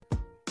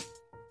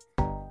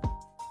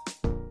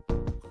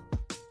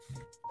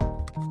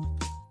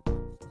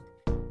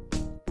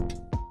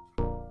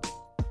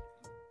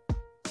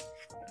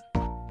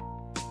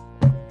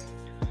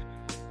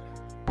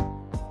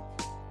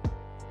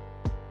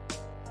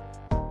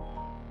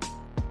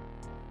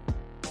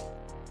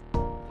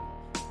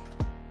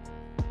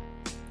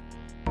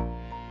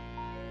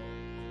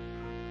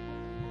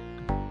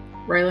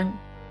Rylan?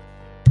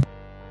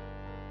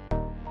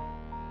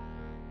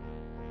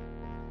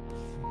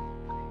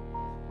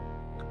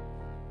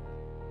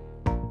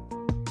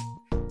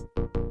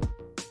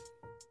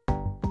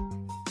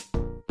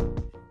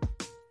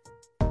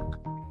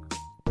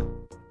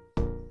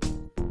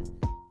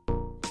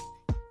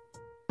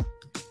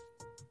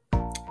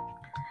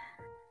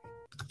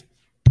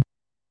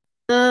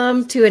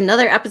 To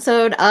another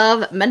episode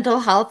of Mental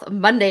Health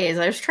Mondays.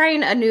 I was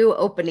trying a new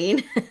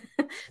opening,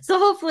 so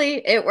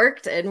hopefully it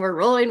worked and we're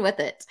rolling with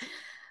it.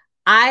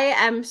 I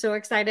am so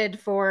excited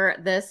for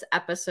this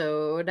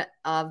episode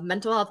of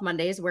Mental Health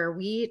Mondays, where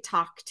we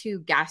talk to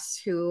guests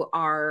who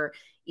are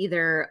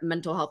either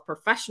mental health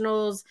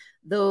professionals,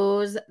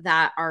 those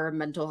that are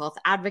mental health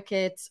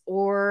advocates,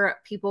 or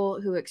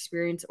people who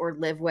experience or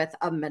live with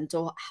a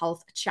mental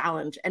health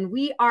challenge. And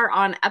we are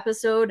on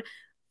episode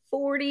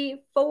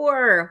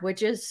 44,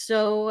 which is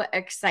so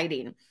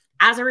exciting.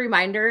 As a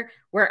reminder,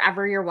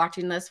 wherever you're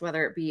watching this,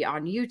 whether it be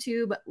on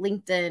YouTube,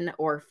 LinkedIn,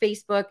 or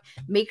Facebook,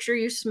 make sure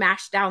you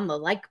smash down the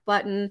like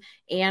button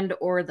and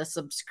or the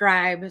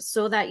subscribe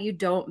so that you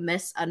don't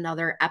miss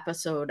another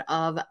episode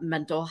of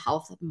Mental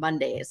Health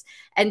Mondays.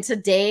 And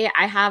today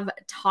I have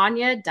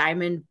Tanja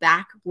Diamond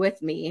back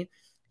with me.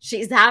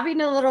 She's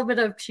having a little bit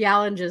of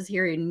challenges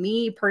hearing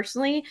me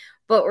personally,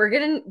 but we're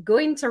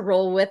going to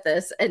roll with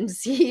this and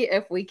see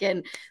if we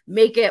can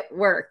make it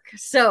work.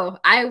 So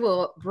I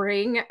will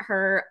bring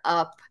her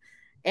up.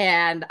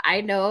 And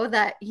I know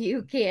that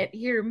you can't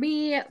hear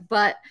me,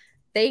 but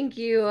thank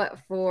you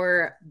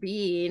for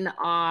being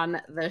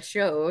on the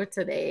show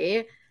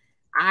today.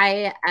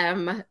 I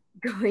am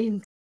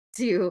going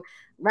to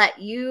let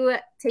you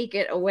take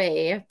it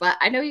away, but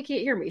I know you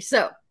can't hear me.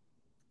 So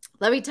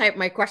let me type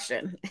my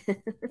question.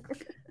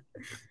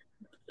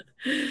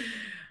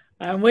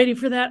 I'm waiting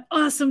for that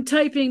awesome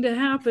typing to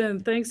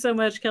happen. Thanks so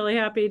much, Kelly.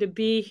 Happy to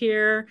be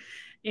here.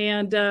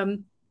 And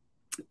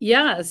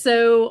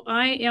so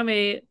I am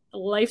a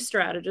life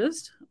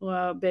strategist.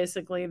 Well,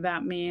 basically,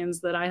 that means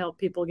that I help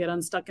people get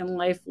unstuck in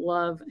life,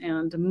 love,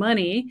 and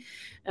money,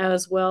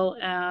 as well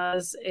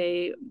as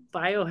a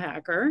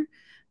biohacker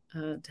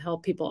to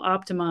help people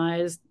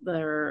optimize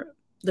their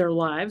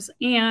lives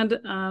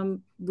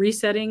and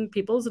resetting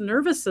people's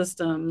nervous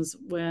systems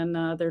when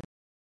they're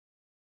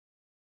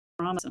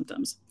trauma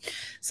symptoms.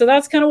 So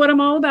that's kind of what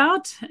I'm all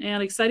about,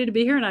 and excited to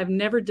be here. And I've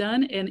never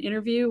done an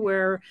interview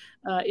where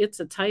it's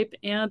a type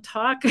and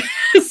talk.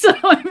 So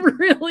I'm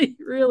really,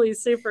 really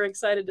super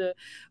excited to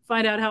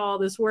find out how all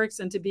this works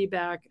and to be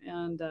back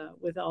and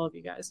with all of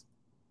you guys.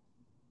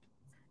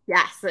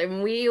 Yes,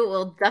 and we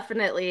will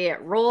definitely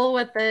roll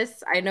with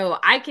this. I know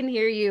I can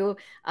hear you.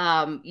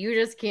 You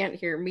just can't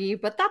hear me,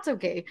 but that's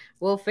okay.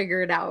 We'll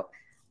figure it out.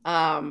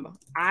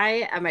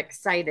 I am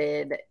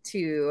excited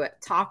to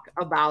talk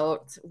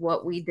about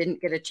what we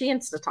didn't get a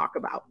chance to talk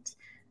about.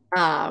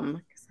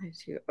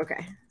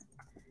 Okay.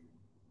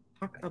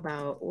 Talk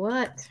about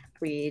what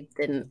we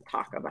didn't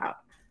talk about.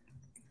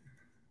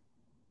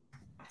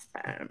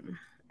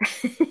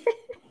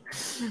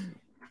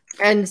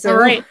 And so, all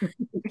right.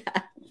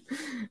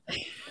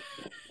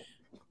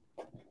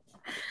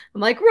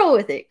 I'm like, roll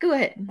with it. Go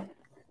ahead.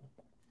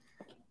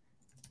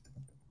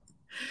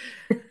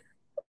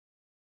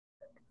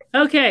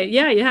 Okay,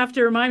 yeah, you have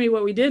to remind me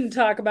what we didn't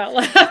talk about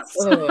last time,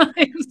 so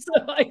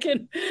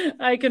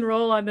I can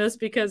roll on this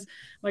because,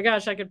 my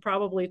gosh, I could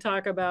probably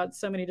talk about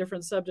so many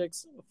different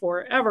subjects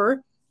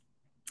forever.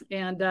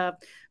 And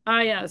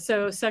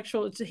so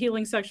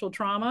healing sexual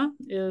trauma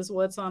is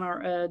what's on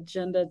our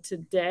agenda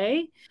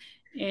today,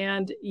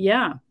 and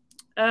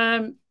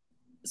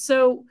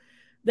so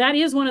that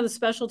is one of the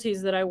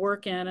specialties that I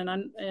work in,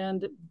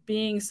 and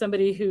being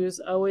somebody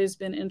who's always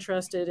been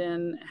interested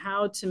in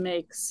how to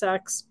make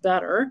sex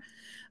better,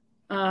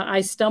 I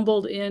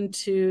stumbled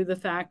into the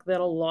fact that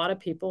a lot of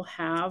people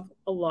have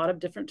a lot of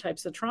different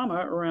types of trauma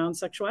around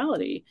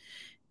sexuality.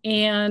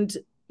 And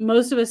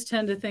most of us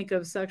tend to think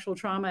of sexual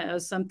trauma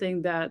as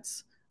something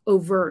that's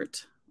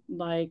overt,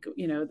 like,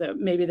 that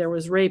maybe there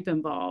was rape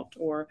involved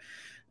or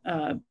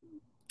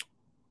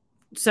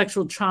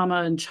sexual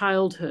trauma in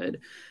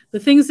childhood. The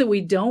things that we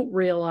don't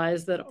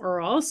realize that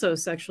are also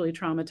sexually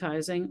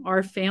traumatizing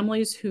are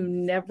families who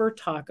never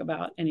talk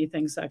about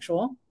anything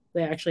sexual.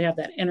 They actually have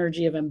that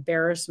energy of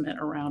embarrassment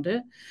around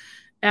it,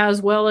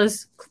 as well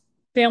as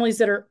families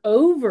that are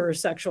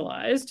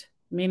over-sexualized,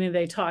 meaning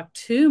they talk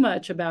too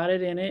much about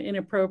it in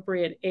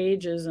inappropriate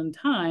ages and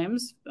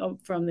times,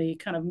 from the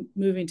kind of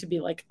moving to be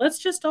like, let's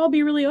just all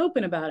be really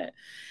open about it.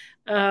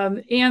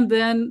 And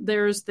then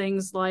there's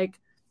things like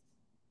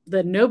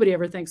that nobody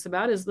ever thinks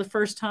about is the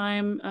first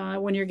time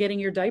when you're getting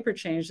your diaper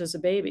changed as a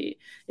baby.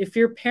 If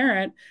your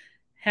parent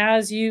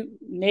has you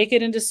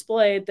naked and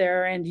displayed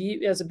there, and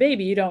you, as a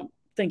baby, you don't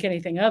think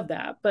anything of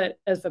that. But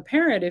as a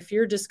parent, if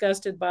you're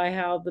disgusted by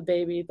how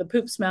the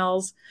poop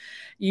smells,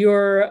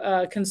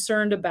 you're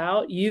concerned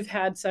about, you've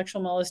had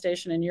sexual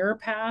molestation in your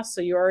past,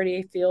 so you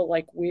already feel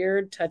like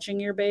weird touching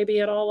your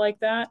baby at all like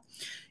that,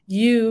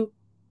 you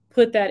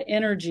put that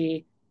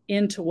energy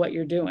into what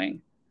you're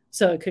doing.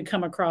 So it could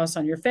come across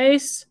on your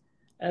face,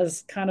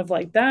 as kind of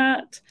like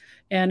that.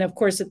 And of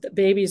course, the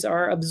babies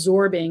are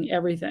absorbing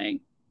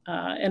everything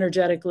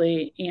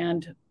energetically,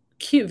 and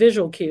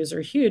visual cues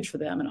are huge for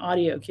them, and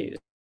audio cues.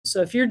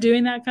 So if you're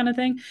doing that kind of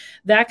thing,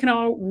 that can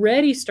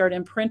already start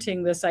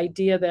imprinting this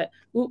idea that,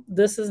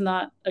 this is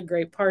not a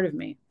great part of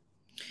me.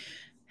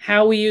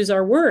 How we use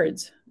our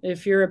words.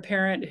 If you're a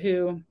parent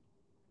who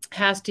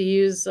has to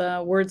use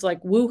words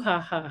like woo ha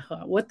ha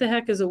ha, what the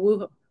heck is a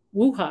woo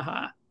ha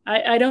ha?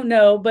 I don't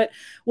know, but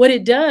what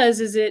it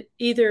does is it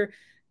either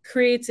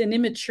creates an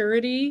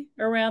immaturity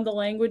around the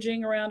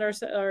languaging around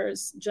our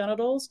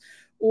genitals,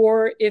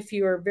 or if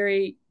you are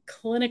very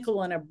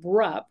clinical and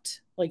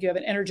abrupt, like you have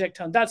an energetic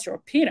tone, that's your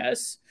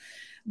penis,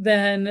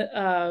 then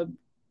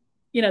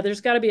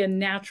there's got to be a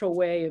natural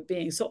way of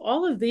being. So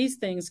all of these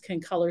things can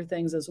color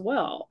things as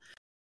well.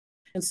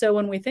 And so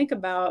when I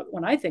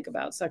think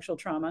about sexual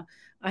trauma,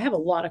 I have a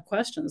lot of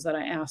questions that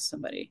I ask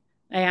somebody.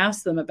 I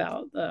ask them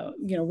about,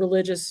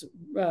 religious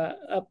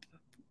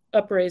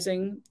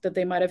upraising that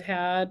they might have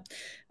had,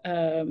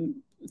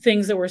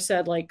 things that were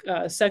said like,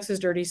 sex is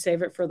dirty,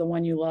 save it for the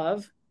one you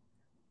love.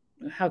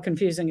 How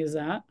confusing is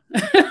that?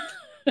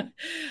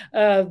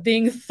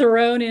 Being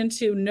thrown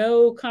into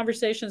no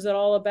conversations at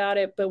all about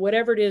it, but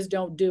whatever it is,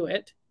 don't do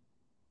it.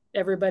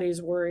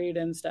 Everybody's worried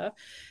and stuff.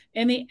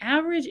 And the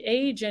average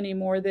age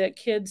anymore that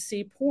kids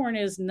see porn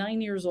is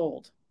 9 years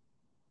old.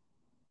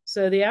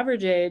 So the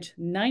average age,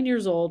 9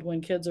 years old,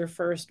 when kids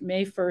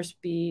may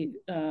first be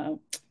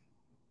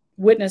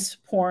witness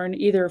porn,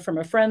 either from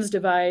a friend's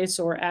device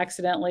or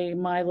accidentally.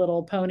 My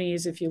Little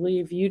Ponies, if you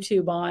leave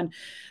YouTube on,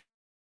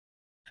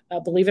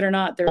 believe it or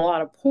not, there's a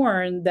lot of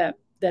porn that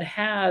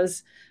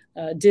has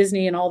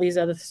Disney and all these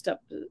other stuff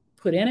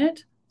put in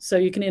it. So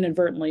you can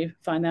inadvertently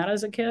find that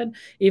as a kid.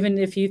 Even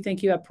if you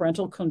think you have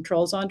parental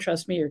controls on,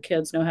 trust me, your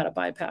kids know how to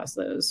bypass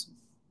those.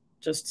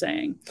 Just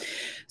saying.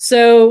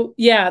 So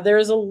yeah,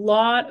 there's a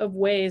lot of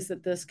ways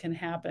that this can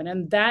happen.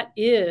 And that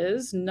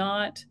is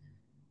not,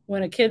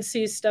 when a kid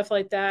sees stuff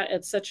like that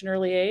at such an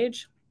early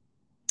age,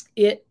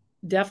 it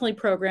definitely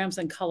programs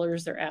and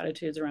colors their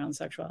attitudes around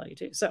sexuality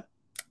too. So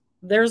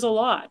there's a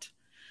lot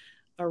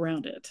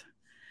around it.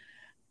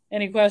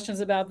 Any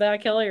questions about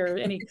that, Kelly? Or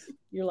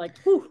you're like,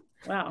 whew,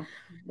 wow,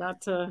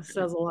 that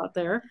says a lot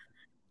there.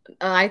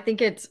 I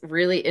think it's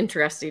really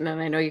interesting, and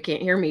I know you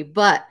can't hear me,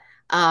 but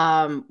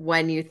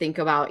when you think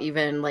about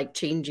even like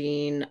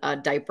changing a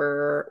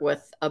diaper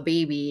with a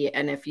baby,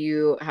 and if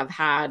you have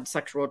had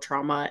sexual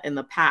trauma in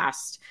the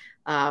past,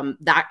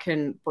 that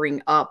can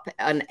bring up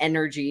an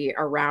energy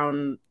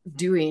around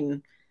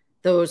doing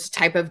those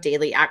type of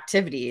daily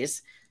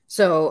activities.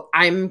 So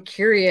I'm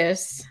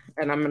curious,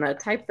 and I'm going to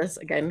type this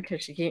again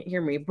because she can't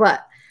hear me,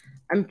 but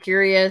I'm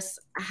curious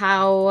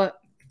how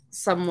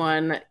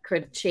someone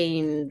could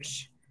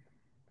change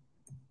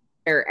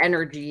their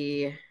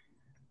energy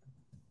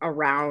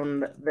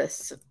around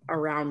this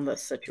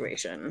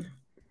situation.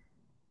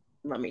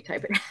 Let me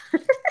type it.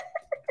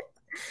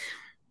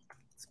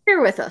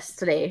 Bear with us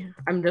today.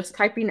 I'm just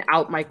typing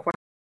out my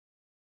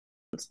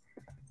questions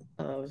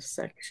of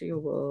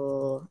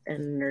sexual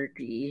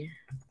energy.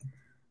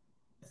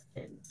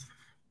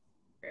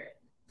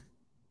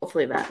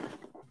 Hopefully that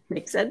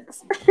makes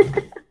sense.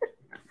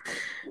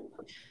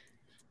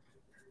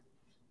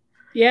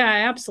 Yeah,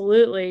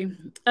 absolutely.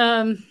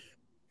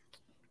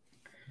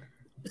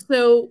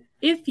 So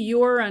if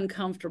you're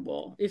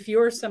uncomfortable, if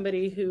you're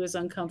somebody who is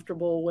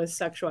uncomfortable with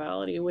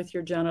sexuality, with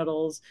your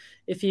genitals,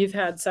 if you've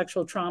had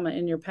sexual trauma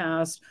in your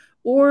past,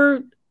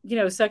 or,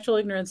 sexual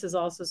ignorance is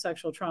also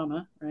sexual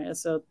trauma, right?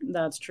 So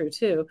that's true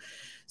too.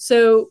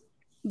 So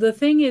the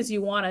thing is,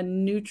 you want a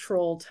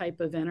neutral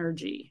type of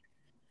energy,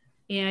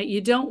 and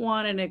you don't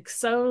want an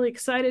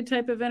excited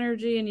type of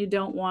energy, and you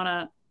don't want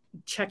a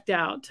checked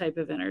out type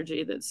of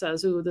energy that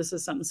says, "Ooh, this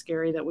is something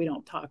scary that we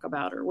don't talk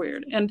about or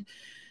weird." And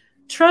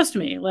trust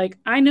me, like,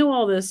 I know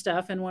all this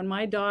stuff. And when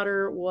my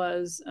daughter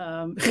was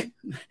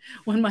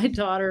when my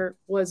daughter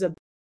was a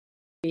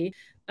baby,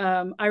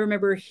 I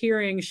remember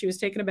hearing she was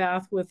taking a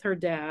bath with her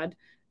dad,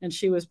 and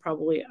she was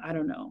probably, I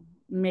don't know,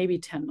 maybe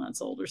 10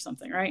 months old or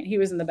something, right? He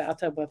was in the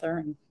bathtub with her.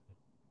 And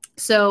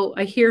so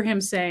I hear him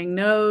saying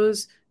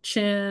nose,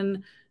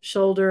 chin,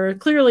 shoulder.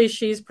 Clearly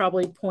she's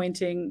probably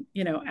pointing,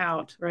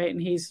 out, right?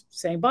 And he's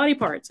saying body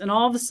parts. And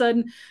all of a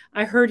sudden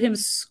I heard him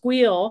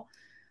squeal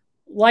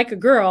like a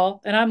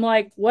girl. And I'm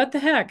like, what the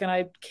heck? And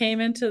I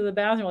came into the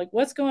bathroom like,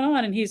 what's going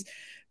on? And he's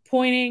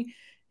pointing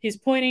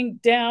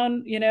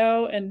down,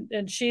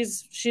 and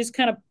she's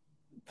kind of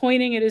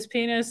pointing at his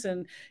penis,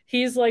 and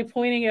he's like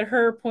pointing at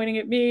her, pointing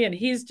at me, and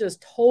he's just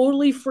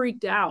totally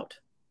freaked out,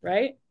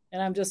 right?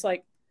 And I'm just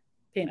like,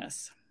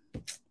 penis,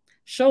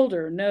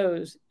 shoulder,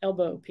 nose,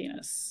 elbow,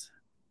 penis,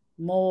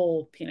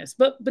 mole, penis.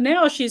 But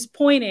now she's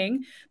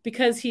pointing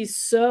because he's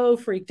so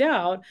freaked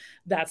out.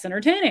 That's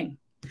entertaining.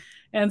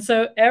 And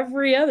so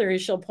every other,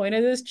 she'll point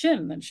at his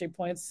chin, then she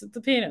points at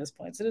the penis,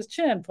 points at his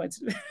chin,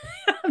 points at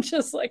I'm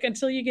just like,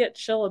 until you get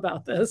chill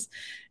about this,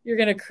 you're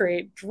going to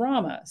create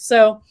drama.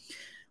 So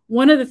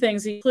one of the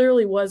things, he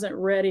clearly wasn't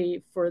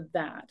ready for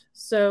that.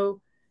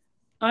 So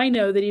I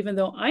know that even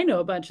though I know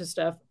a bunch of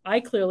stuff,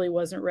 I clearly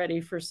wasn't ready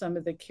for some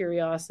of the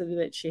curiosity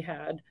that she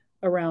had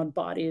around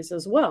bodies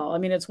as well. I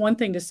mean, it's one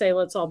thing to say,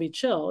 let's all be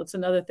chill. It's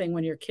another thing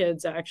when your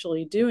kid's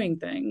actually doing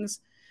things.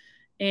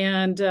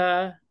 And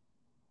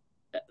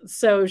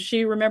so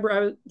she remember I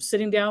was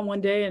sitting down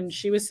one day and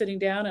she was sitting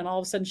down and all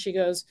of a sudden she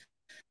goes,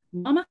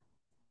 Mama,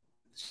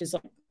 she's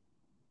like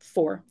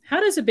 4, how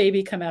does a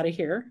baby come out of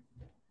here?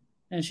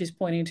 And she's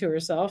pointing to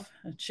herself.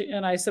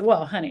 And I said,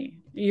 well, honey,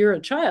 you're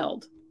a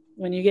child.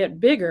 When you get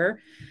bigger,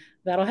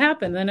 that'll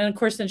happen. And then, of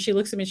course, then she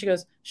looks at me and she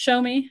goes,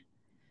 show me.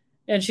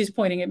 And she's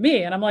pointing at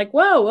me. And I'm like,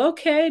 whoa,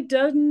 okay,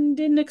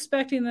 didn't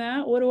expecting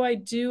that. What do I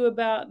do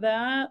about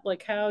that?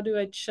 Like, how do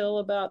I chill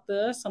about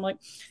this? I'm like,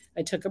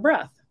 I took a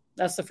breath.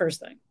 That's the first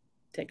thing.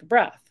 Take a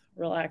breath,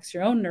 relax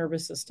your own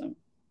nervous system,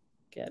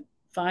 get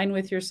fine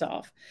with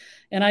yourself.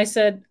 And I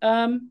said,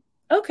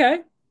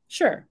 okay,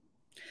 sure.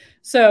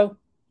 So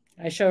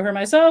I show her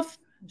myself.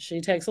 She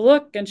takes a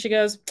look and she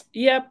goes,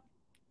 yep,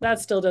 that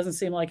still doesn't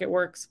seem like it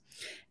works.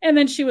 And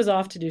then she was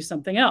off to do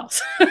something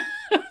else.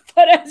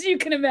 But as you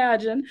can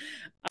imagine,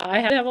 I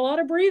had to have a lot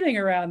of breathing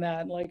around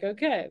that. Like,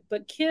 okay,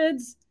 but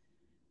kids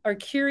are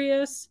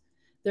curious.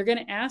 They're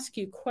going to ask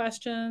you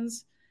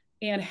questions,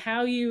 and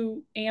how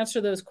you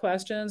answer those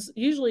questions,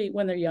 usually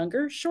when they're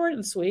younger, short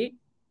and sweet,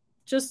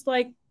 just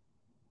like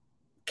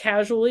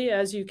casually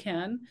as you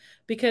can,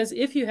 because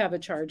if you have a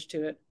charge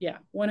to it, yeah,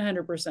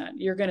 100%,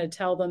 you're going to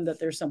tell them that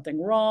there's something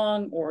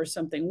wrong or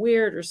something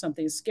weird or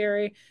something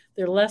scary.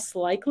 They're less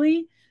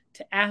likely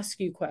to ask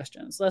you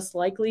questions, less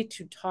likely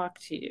to talk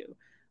to you.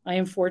 I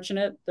am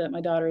fortunate that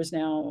my daughter is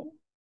now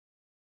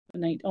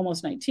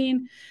almost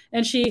 19,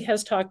 and she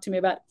has talked to me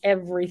about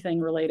everything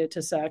related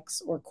to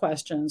sex or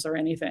questions or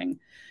anything,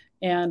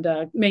 and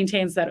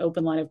maintains that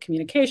open line of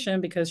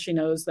communication because she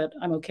knows that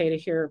I'm okay to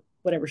hear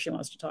whatever she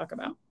wants to talk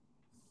about.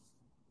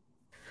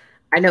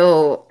 I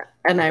know,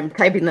 and I'm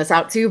typing this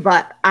out too,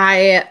 but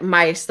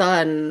my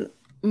son,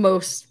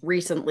 most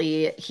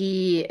recently,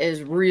 he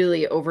is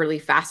really overly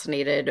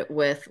fascinated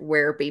with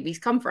where babies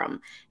come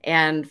from.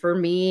 And for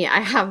me, I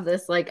have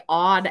this like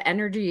odd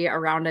energy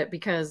around it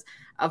because,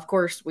 of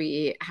course,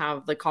 we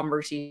have the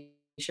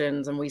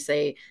conversations and we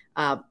say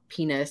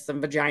penis and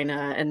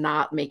vagina and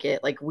not make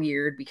it like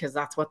weird because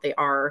that's what they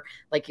are.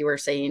 Like you were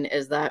saying,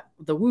 is that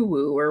the woo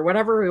woo or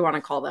whatever we want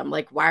to call them?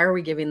 Like, why are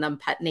we giving them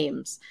pet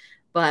names?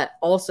 But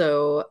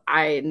also,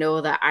 I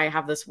know that I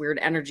have this weird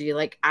energy.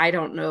 Like, I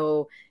don't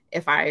know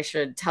if I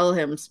should tell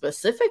him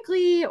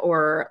specifically,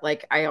 or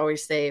like I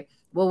always say,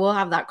 well, we'll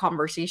have that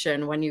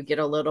conversation when you get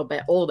a little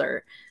bit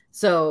older.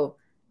 So,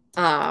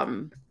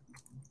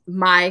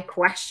 my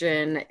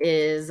question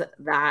is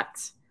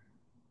that,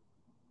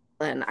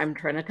 and I'm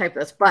trying to type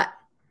this, but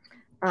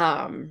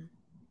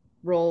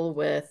roll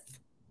with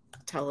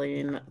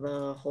telling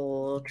the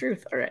whole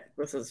truth. All right,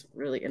 this is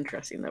really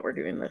interesting that we're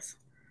doing this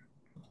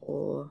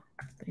whole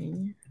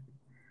thing.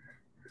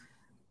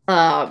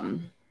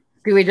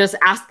 Do we just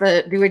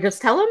do we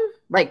just tell him?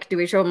 Like, do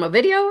we show him a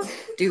video?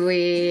 Do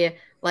we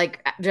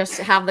like just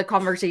have the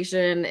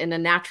conversation in a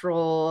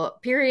natural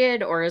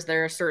period, or is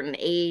there a certain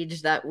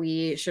age that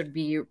we should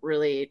be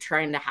really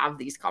trying to have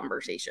these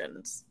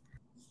conversations?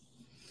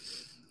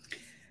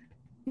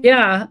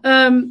 Yeah.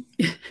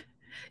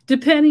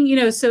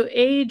 Depending, so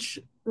age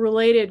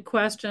related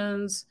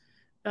questions,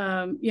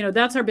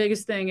 that's our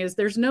biggest thing is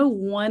there's no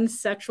one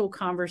sexual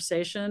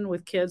conversation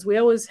with kids. We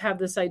always have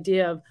this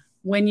idea of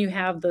when you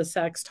have the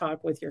sex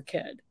talk with your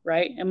kid,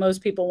 right? And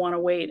most people want to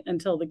wait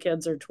until the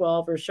kids are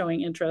 12 or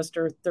showing interest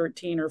or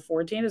 13 or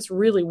 14. It's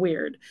really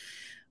weird.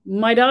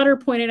 My daughter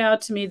pointed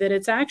out to me that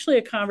it's actually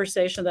a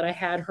conversation that I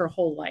had her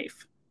whole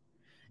life.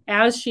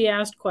 As she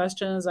asked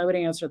questions, I would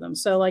answer them.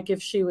 So like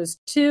if she was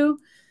 2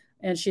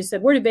 and she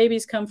said, where do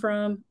babies come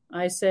from?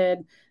 I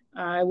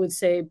would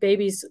say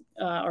babies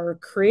are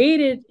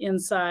created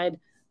inside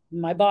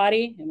my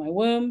body, in my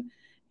womb.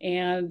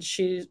 And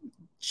she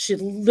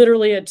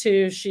literally at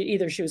 2, she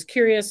was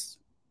curious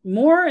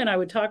more and I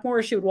would talk more,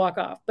 or she would walk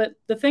off. But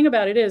the thing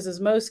about it is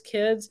most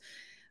kids,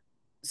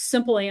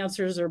 simple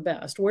answers are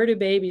best. Where do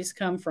babies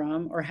come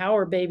from, or how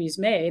are babies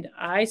made?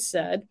 I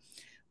said,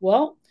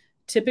 well,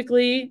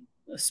 typically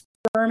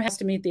sperm has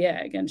to meet the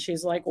egg. And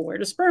she's like, well, where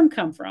does sperm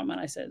come from? And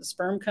I said,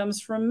 sperm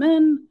comes from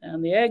men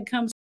and the egg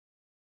comes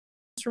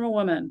from a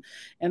woman.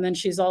 And then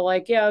she's all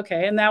like, yeah,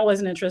 okay. And that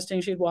wasn't interesting.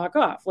 She'd walk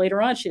off.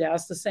 Later on, she'd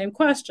ask the same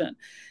question.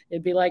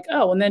 It'd be like,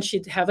 oh, and then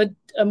she'd have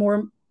a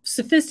more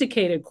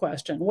sophisticated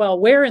question. Well,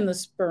 where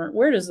does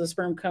the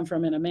sperm come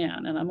from in a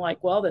man? And I'm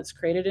like, well, that's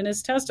created in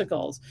his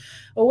testicles.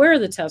 Well, where are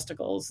the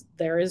testicles?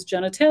 There is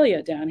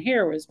genitalia down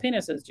here where his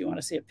penis is. Do you want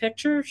to see a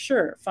picture?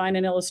 Sure. Find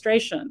an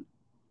illustration,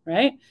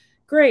 right?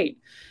 Great.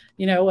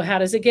 How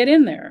does it get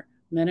in there?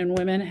 Men and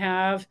women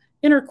have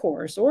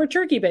intercourse or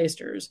turkey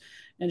basters.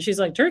 And she's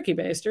like, turkey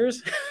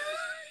basters?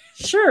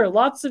 Sure,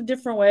 lots of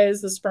different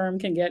ways the sperm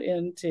can get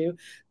into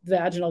the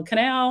vaginal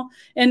canal.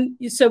 And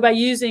so by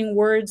using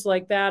words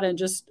like that and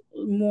just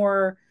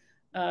more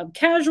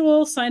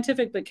casual,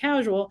 scientific, but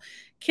casual,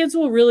 kids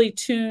will really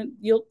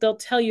they'll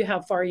tell you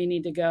how far you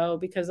need to go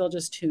because they'll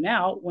just tune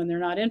out when they're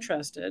not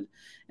interested.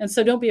 And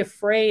so don't be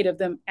afraid of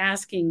them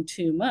asking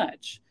too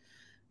much.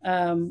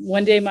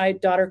 One day my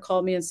daughter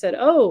called me and said,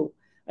 "Oh,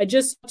 I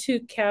just saw two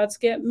cats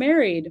get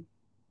married."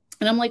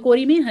 And I'm like, "What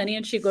do you mean, honey?"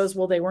 And she goes,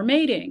 "Well, they were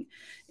mating."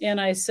 And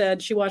I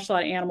said, she watched a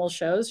lot of animal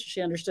shows.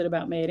 She understood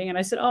about mating. And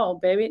I said, "Oh,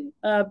 baby,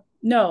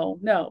 no,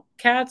 no.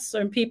 Cats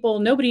and people,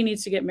 nobody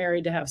needs to get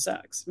married to have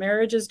sex.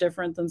 Marriage is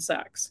different than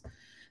sex.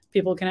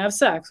 People can have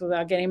sex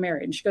without getting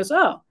married." And she goes,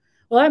 "Oh,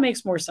 well, that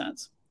makes more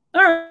sense."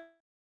 All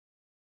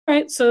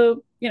right.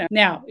 So,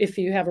 now if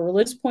you have a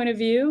religious point of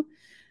view,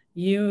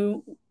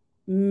 you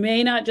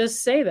may not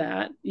just say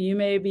that. You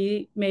may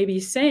be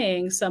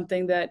saying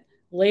something that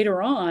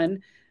later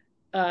on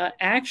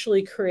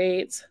actually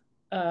creates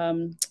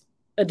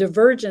a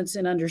divergence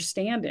in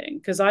understanding.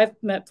 Because I've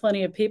met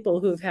plenty of people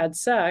who've had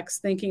sex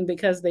thinking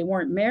because they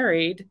weren't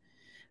married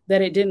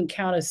that it didn't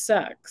count as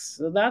sex.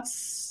 So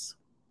that's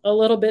a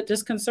little bit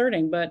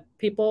disconcerting, but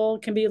people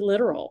can be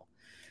literal.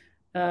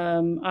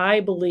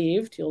 I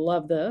believed, you'll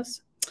love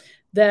this,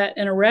 that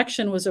an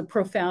erection was a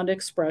profound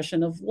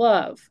expression of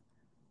love.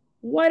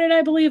 Why did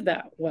I believe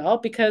that? Well,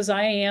 because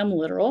I am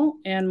literal,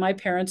 and my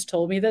parents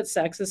told me that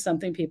sex is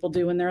something people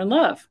do when they're in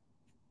love.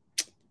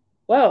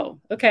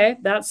 Whoa, okay,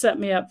 that set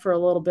me up for a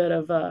little bit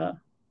of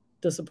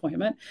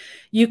disappointment.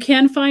 You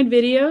can find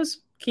videos.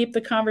 Keep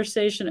the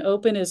conversation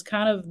open is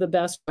kind of the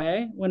best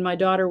way. When my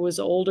daughter was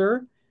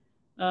older,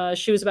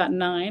 she was about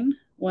 9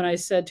 when I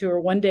said to her,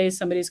 "One day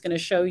somebody's going to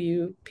show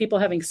you people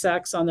having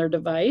sex on their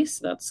device.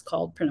 That's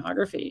called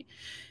pornography.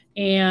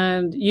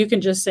 And you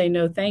can just say,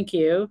 'No, thank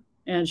you.'"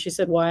 And she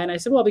said, "Why?" And I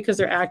said, "Well, because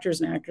they're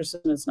actors and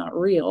actresses and it's not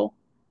real.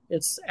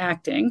 It's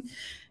acting."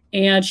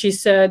 And she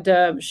said,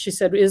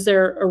 "Is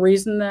there a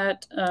reason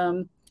that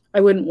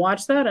I wouldn't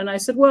watch that?" And I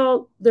said,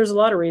 "Well, there's a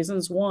lot of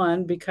reasons.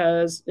 One,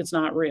 because it's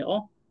not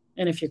real.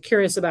 And if you're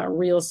curious about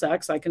real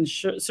sex, I can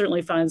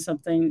certainly find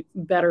something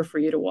better for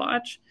you to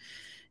watch.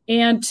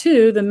 And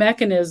two, the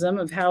mechanism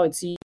of how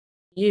it's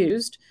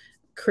used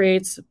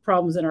creates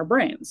problems in our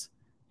brains.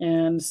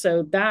 And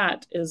so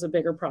that is a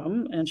bigger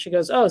problem." And she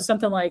goes, "Oh,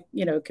 something like,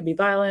 it could be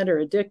violent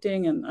or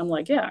addicting." And I'm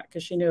like, "Yeah,"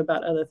 because she knew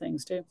about other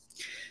things too.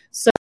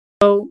 So,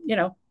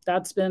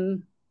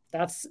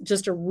 that's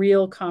just a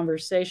real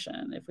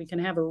conversation. If we can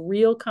have a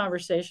real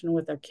conversation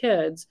with our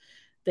kids,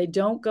 they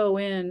don't go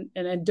in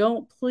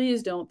and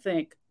please don't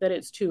think that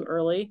it's too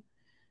early.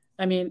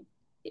 I mean,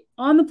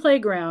 on the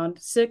playground,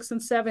 6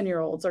 and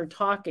 7-year-olds are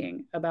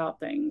talking about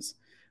things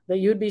that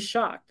you'd be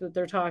shocked that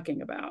they're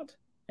talking about.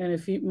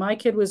 And my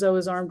kid was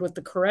always armed with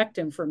the correct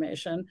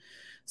information.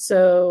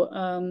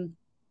 So,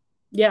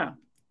 yeah,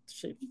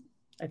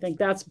 I think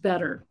that's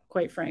better,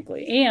 quite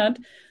frankly. And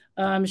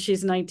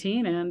she's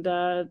 19, and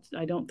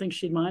I don't think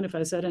she'd mind if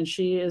I said, and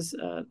she is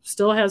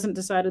still hasn't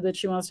decided that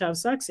she wants to have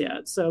sex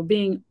yet. So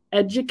being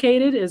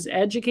educated as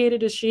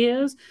she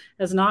is,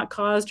 has not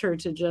caused her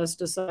to just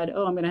decide,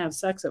 "Oh, I'm going to have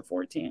sex at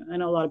 14. I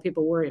know a lot of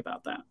people worry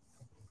about that.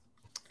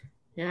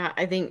 Yeah,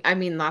 I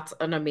mean, that's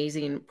an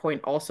amazing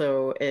point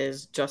also,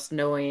 is just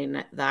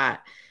knowing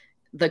that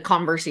the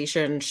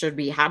conversation should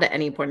be had at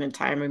any point in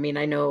time. I mean,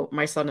 I know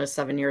my son is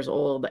 7 years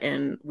old,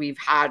 and we've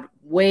had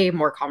way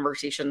more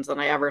conversations than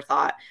I ever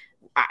thought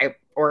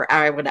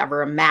I would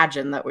ever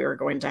imagine that we were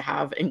going to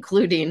have,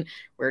 including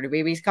where do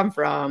babies come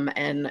from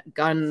and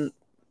gun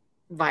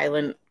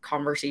violent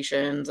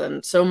conversations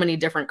and so many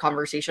different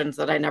conversations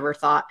that I never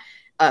thought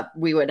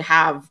we would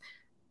have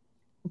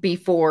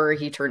before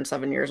he turned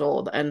 7 years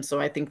old. And so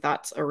I think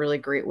that's a really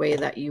great way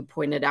that you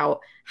pointed out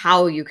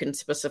how you can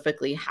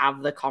specifically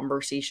have the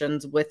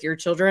conversations with your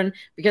children,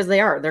 because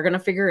they're going to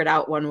figure it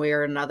out one way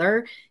or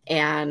another.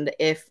 And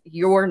if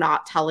you're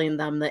not telling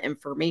them the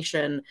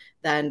information,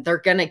 then they're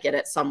going to get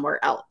it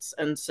somewhere else.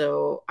 And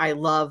so I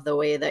love the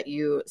way that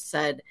you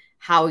said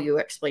how you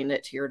explained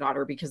it to your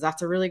daughter, because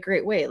that's a really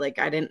great way. Like,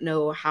 I didn't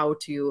know how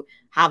to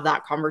have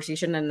that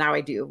conversation, and now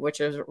I do, which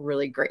is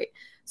really great.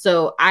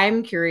 So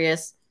I'm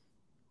curious,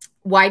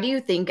 why do you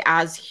think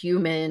as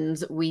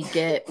humans we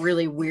get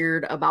really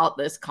weird about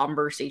this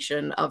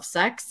conversation of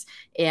sex?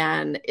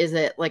 And is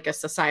it like a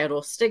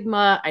societal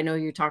stigma? I know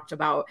you talked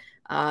about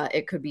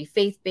it could be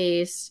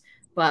faith-based,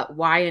 but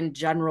why in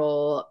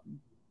general,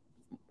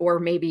 or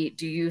maybe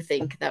do you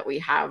think that we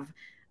have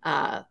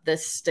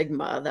this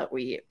stigma that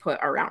we put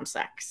around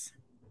sex?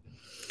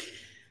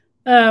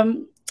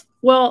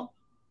 Well,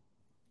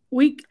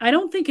 I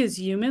don't think as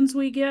humans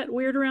we get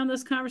weird around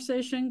this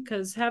conversation,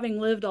 because having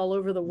lived all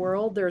over the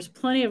world, there's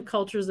plenty of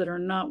cultures that are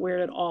not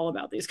weird at all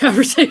about these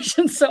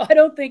conversations. So I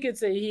don't think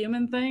it's a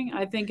human thing.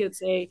 I think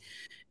it's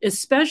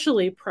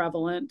especially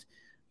prevalent.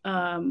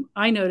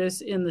 I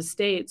notice in the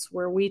States,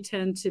 where we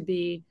tend to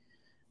be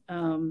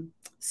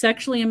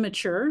sexually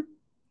immature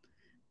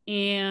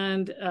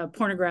and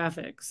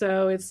pornographic.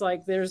 So it's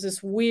like there's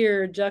this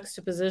weird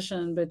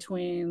juxtaposition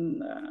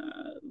between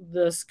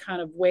this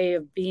kind of way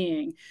of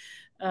being.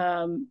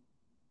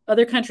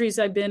 Other countries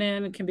I've been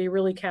in can be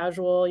really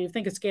casual. You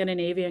think of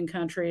Scandinavian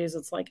countries,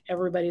 it's like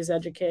everybody's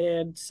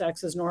educated,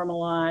 sex is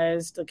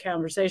normalized, the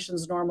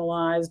conversation's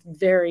normalized,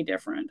 very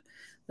different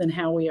than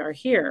how we are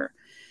here.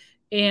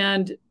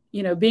 And,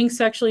 being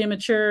sexually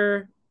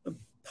immature,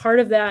 part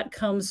of that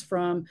comes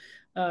from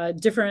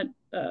different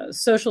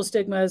social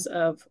stigmas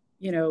of,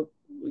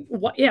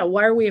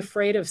 why are we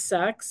afraid of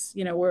sex?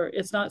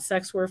 It's not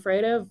sex we're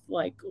afraid of,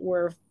 like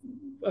we're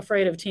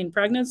afraid of teen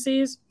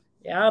pregnancies.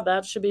 Yeah,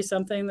 that should be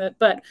something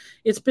but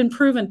it's been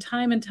proven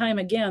time and time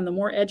again, the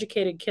more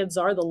educated kids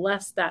are, the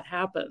less that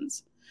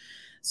happens.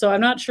 So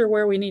I'm not sure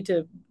where we need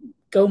to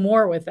go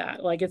more with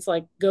that. Like, it's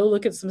like, go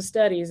look at some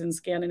studies in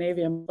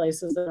Scandinavian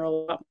places that are a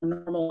lot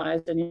more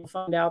normalized, and you'll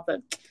find out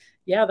that,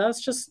 yeah, that's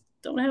just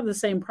don't have the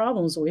same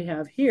problems we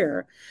have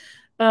here.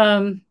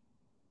 Um,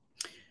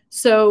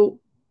 so,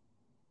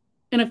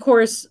 and of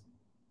course,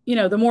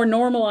 the more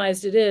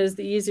normalized it is,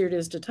 the easier it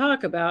is to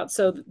talk about.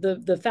 So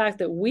the fact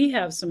that we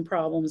have some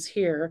problems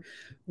here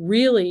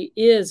really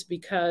is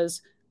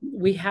because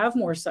we have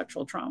more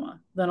sexual trauma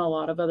than a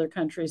lot of other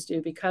countries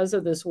do, because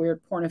of this weird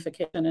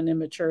pornification and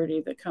immaturity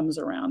that comes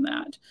around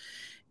that.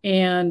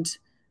 And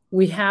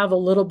we have a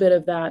little bit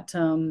of that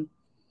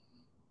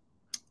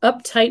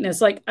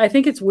uptightness. Like, I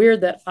think it's weird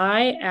that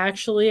I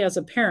actually, as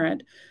a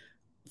parent,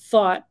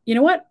 thought, you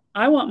know what?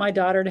 I want my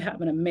daughter to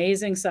have an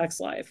amazing sex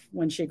life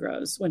when she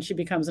grows, when she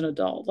becomes an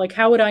adult. Like,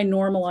 how would I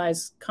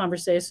normalize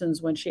conversations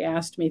when she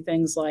asked me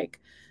things like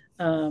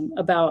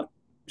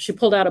she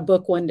pulled out a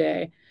book one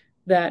day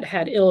that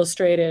had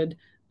illustrated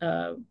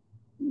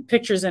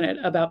pictures in it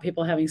about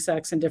people having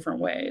sex in different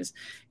ways.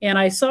 And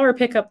I saw her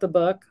pick up the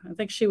book. I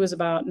think she was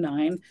about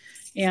 9.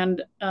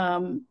 And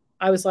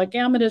I was like,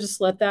 yeah, I'm going to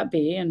just let that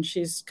be. And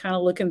she's kind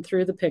of looking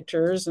through the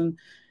pictures, and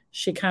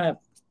she kind of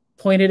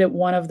pointed at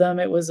one of them.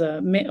 It was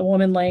a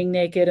woman laying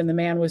naked, and the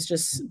man was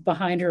just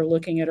behind her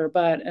looking at her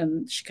butt.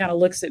 And she kind of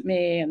looks at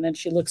me, and then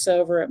she looks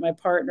over at my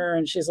partner,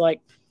 and she's like,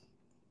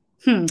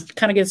 kind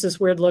of gets this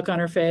weird look on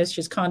her face.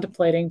 She's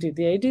contemplating, do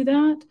they do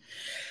that?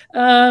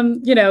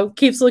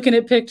 Keeps looking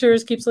at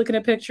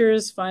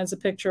pictures, finds a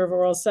picture of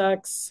oral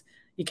sex.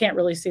 You can't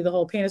really see the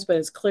whole penis, but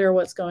it's clear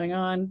what's going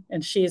on.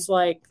 And she's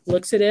like,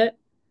 looks at it.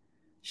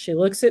 She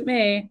looks at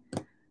me.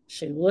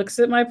 She looks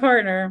at my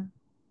partner.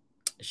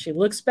 She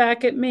looks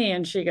back at me,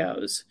 and she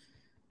goes,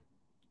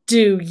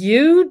 do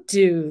you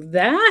do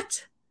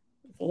that?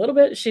 A little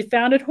bit. She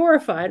founded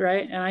horrified,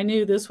 right? And I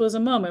knew this was a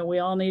moment we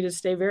all need to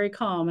stay very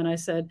calm. And I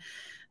said,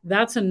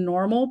 that's a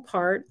normal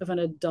part of an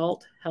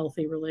adult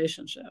healthy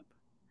relationship.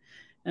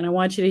 And I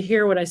want you to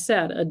hear what I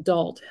said,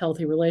 adult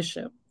healthy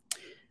relationship.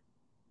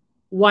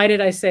 Why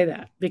did I say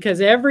that? Because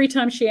every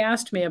time she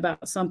asked me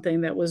about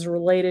something that was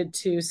related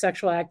to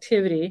sexual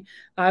activity,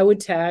 I would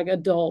tag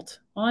adult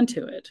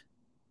onto it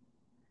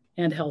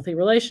and healthy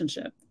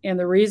relationship. And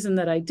the reason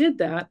that I did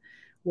that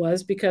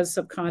was because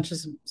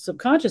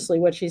subconsciously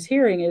what she's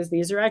hearing is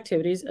these are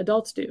activities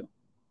adults do.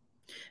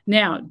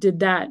 Now, did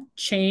that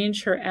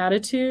change her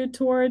attitude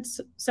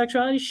towards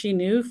sexuality? She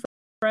knew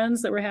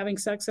friends that were having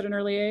sex at an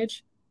early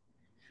age.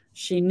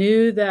 She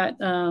knew that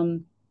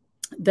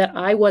that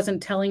I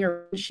wasn't telling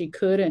her she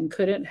could and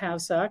couldn't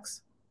have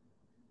sex.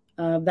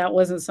 That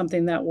wasn't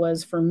something that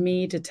was for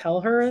me to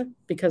tell her,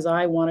 because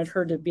I wanted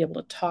her to be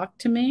able to talk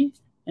to me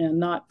and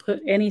not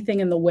put anything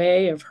in the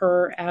way of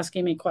her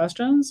asking me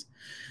questions.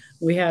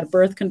 We had a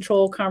birth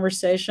control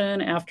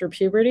conversation after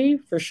puberty,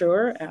 for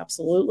sure,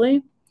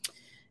 absolutely.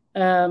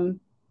 And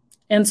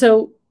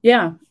so,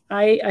 yeah,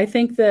 I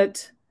think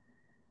that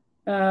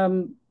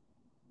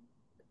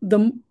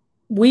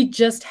we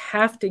just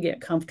have to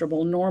get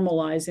comfortable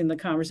normalizing the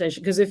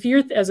conversation. Because if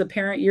you're, as a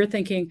parent, you're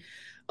thinking,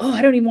 oh,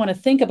 I don't even want to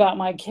think about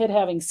my kid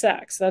having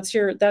sex. That's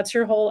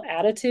your whole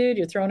attitude.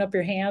 You're throwing up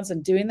your hands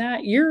and doing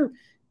that. You're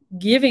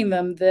giving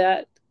them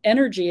that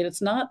energy. And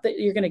it's not that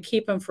you're going to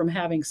keep them from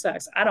having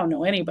sex. I don't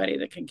know anybody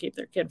that can keep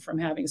their kid from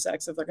having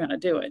sex if they're going to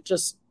do it.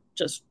 Just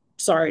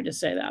sorry to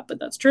say that, but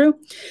that's true.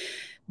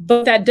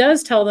 But that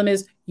does tell them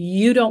is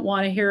you don't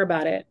want to hear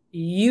about it.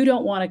 You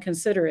don't want to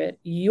consider it.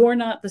 You're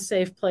not the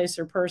safe place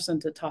or person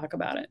to talk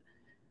about it.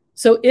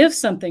 So if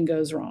something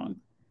goes wrong,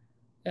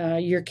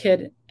 your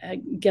kid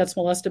gets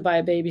molested by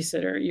a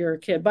babysitter, your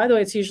kid, by the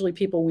way, it's usually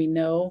people we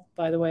know.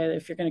 By the way,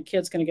 if your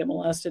kid's going to get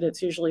molested,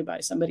 it's usually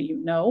by somebody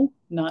you know,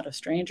 not a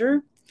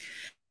stranger.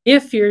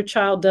 If your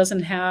child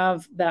doesn't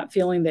have that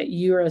feeling that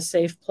you're a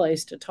safe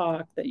place to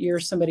talk, that you're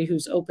somebody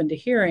who's open to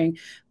hearing,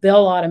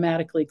 they'll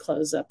automatically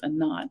close up and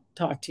not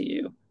talk to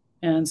you.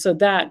 And so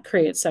that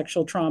creates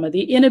sexual trauma.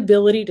 The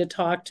inability to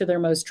talk to their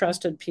most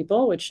trusted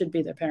people, which should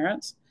be their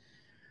parents,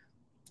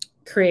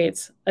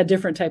 creates a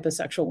different type of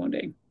sexual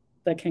wounding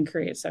that can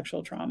create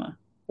sexual trauma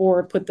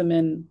or put them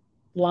in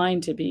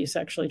line to be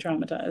sexually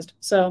traumatized.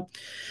 So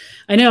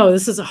I know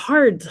this is a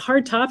hard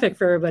topic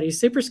for everybody,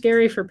 super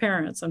scary for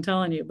parents, I'm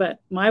telling you. But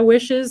my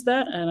wish is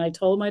that, and I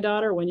told my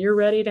daughter, when you're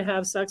ready to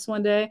have sex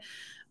one day,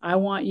 I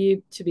want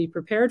you to be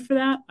prepared for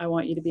that. I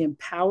want you to be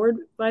empowered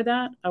by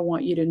that. I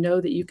want you to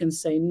know that you can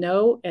say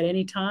no at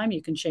any time.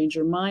 You can change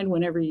your mind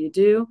whenever you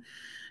do.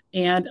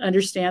 and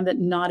understand that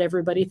not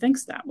everybody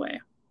thinks that way.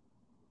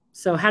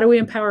 So how do we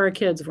empower our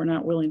kids if we're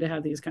not willing to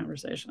have these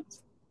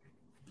conversations?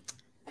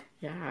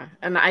 Yeah.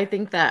 And I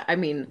think that, I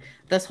mean,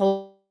 this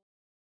whole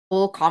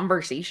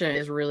conversation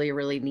is really,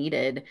 really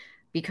needed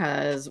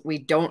because we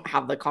don't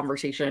have the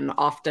conversation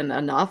often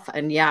enough.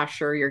 And yeah,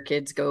 sure, your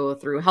kids go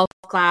through health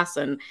class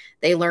and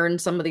they learn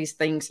some of these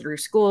things through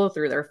school,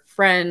 through their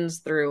friends,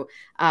 through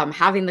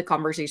having the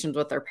conversations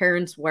with their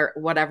parents, where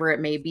whatever it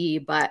may be.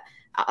 But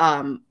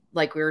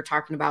like we were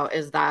talking about,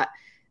 is that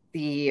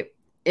the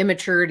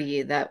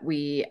immaturity that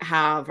we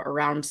have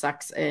around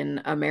sex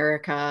in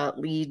America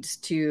leads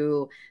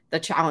to the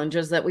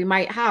challenges that we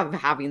might have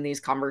having these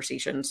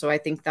conversations. So I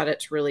think that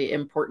it's really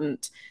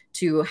important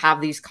to have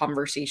these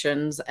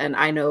conversations. And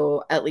I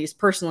know, at least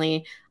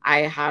personally, I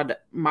had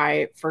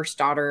my first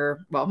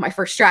daughter, well, my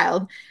first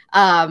child.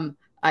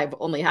 I've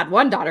only had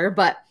one daughter,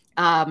 but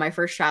my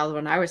first child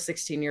when I was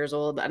 16 years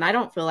old. And I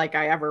don't feel like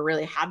I ever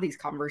really had these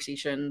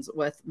conversations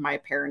with my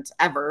parents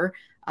ever,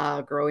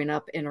 growing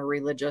up in a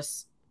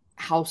religious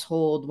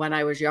household when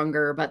I was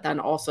younger, but then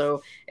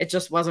also it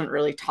just wasn't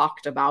really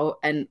talked about.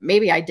 And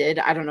maybe I did,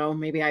 I don't know,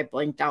 maybe I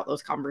blanked out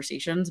those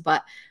conversations,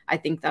 but I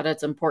think that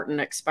it's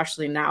important,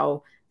 especially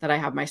now that I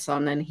have my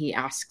son and he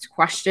asks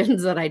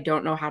questions that I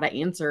don't know how to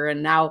answer.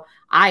 And now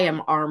I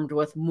am armed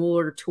with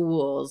more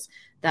tools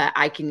that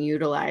I can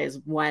utilize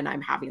when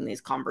I'm having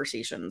these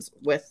conversations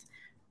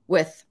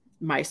with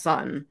my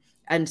son.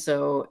 And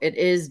so it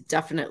is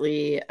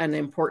definitely an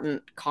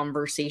important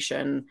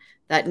conversation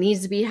that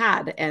needs to be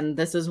had. And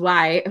this is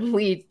why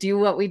we do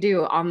what we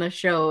do on the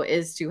show,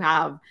 is to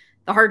have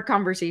the hard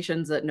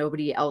conversations that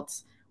nobody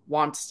else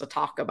wants to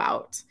talk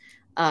about.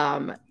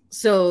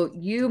 So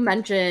you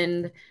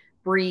mentioned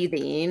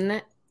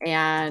breathing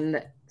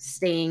and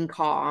staying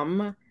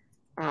calm.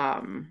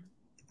 Let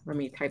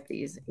me type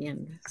these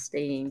in.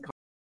 Staying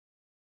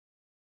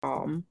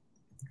calm.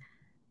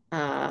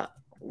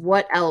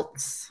 What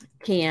else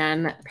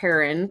can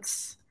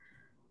parents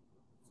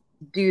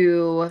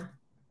do,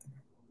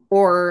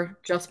 or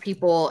just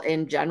people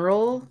in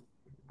general?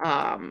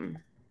 I'm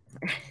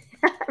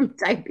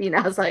typing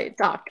as I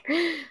talk.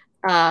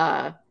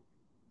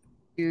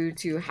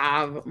 To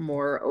have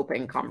more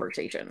open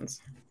conversations.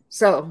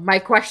 So my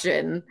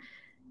question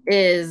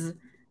is,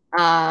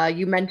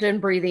 you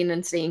mentioned breathing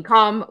and staying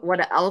calm.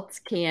 What else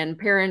can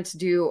parents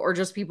do, or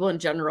just people in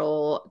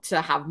general,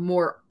 to have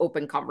more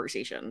open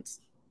conversations?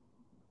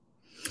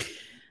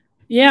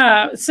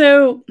 Yeah.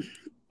 So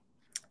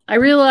I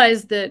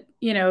realize that,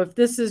 if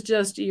this is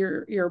just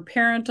your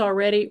parent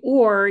already,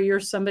 or you're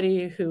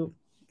somebody who,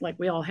 like,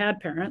 we all had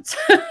parents.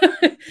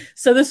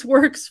 So this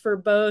works for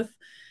both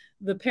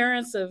the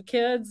parents of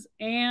kids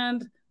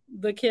and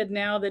the kid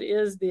now that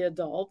is the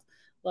adult.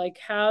 Like,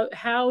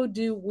 how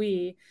do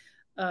we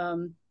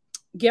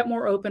get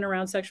more open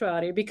around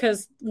sexuality?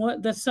 Because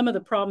some of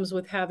the problems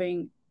with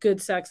having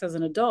good sex as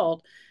an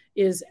adult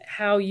is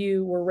how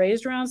you were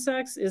raised around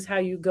sex is how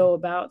you go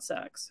about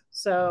sex.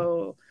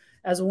 So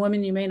as a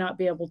woman, you may not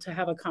be able to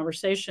have a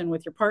conversation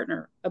with your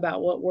partner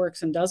about what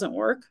works and doesn't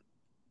work.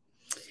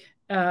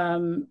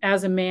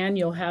 As a man,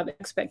 you'll have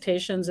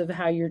expectations of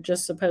how you're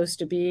just supposed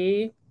to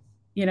be.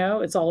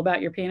 It's all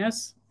about your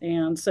penis.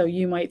 And so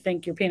you might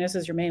think your penis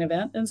is your main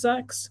event in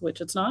sex,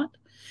 which it's not.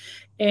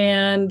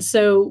 And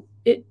so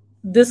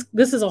this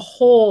is a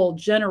whole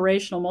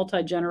generational,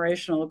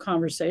 multi-generational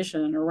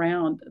conversation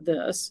around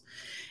this.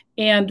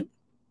 And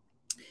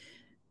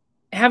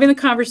having the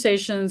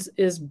conversations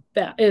is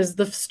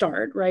the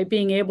start, right?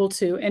 Being able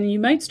to, and you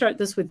might start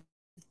this with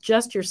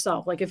just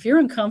yourself. Like, if you're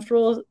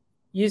uncomfortable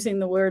using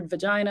the word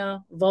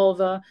vagina,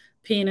 vulva,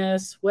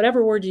 penis,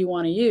 whatever word you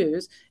want to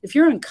use, if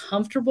you're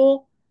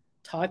uncomfortable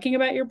talking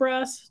about your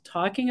breasts,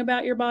 talking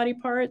about your body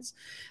parts,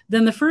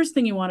 then the first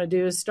thing you want to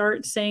do is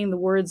start saying the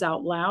words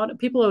out loud.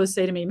 People always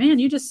say to me, man,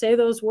 you just say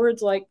those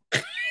words like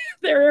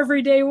they're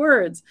everyday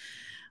words.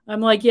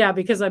 I'm like, yeah,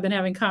 because I've been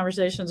having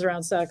conversations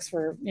around sex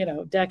for,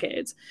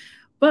 decades.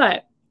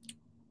 But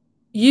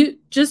you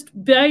just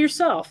by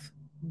yourself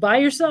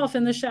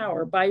in the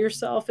shower, by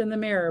yourself in the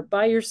mirror,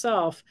 by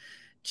yourself,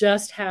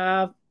 just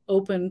have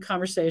open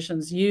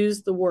conversations.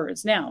 Use the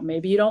words. Now,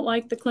 maybe you don't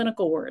like the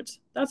clinical words.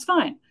 That's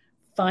fine.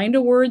 Find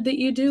a word that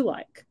you do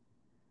like.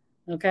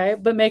 Okay.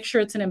 But make sure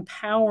it's an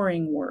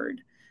empowering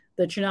word,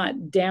 that you're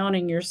not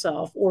downing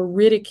yourself or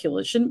ridicule.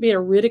 It shouldn't be a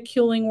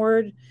ridiculing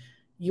word.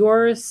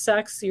 Your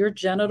sex, your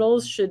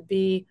genitals you should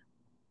be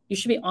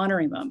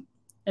honoring them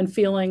and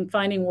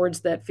finding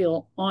words that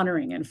feel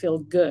honoring and feel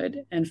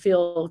good and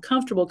feel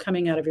comfortable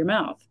coming out of your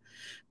mouth.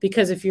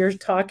 Because if you're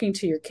talking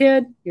to your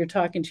kid, you're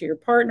talking to your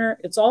partner,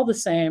 it's all the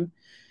same.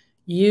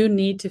 You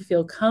need to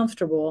feel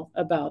comfortable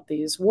about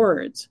these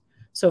words.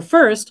 So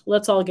first,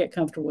 let's all get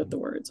comfortable with the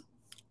words.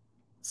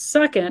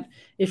 Second,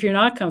 if you're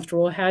not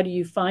comfortable, how do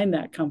you find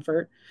that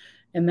comfort?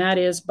 And that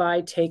is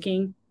by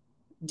taking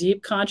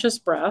deep conscious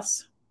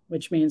breaths,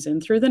 which means in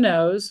through the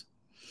nose,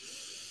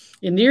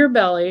 into your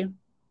belly,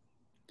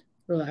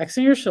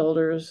 relaxing your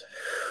shoulders,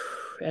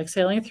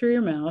 exhaling through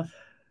your mouth,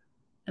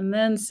 and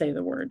then say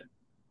the word.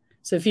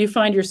 So if you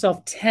find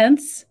yourself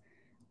tense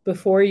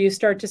before you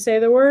start to say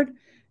the word,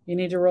 you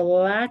need to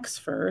relax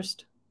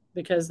first,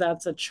 because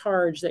that's a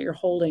charge that you're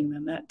holding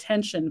them. That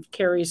tension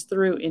carries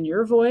through in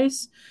your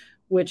voice,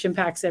 which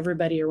impacts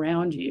everybody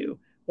around you,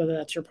 whether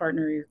that's your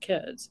partner or your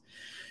kids.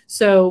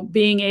 So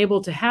being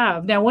able to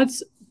have, now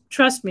once,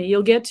 trust me,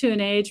 you'll get to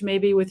an age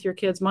maybe with your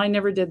kids. Mine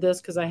never did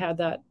this because I had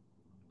that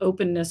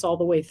openness all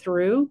the way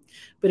through.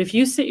 But if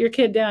you sit your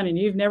kid down and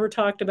you've never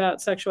talked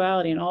about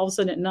sexuality, and all of a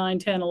sudden at 9,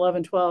 10,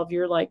 11, 12,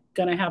 you're like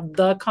going to have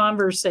the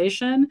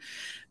conversation,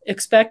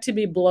 expect to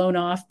be blown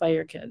off by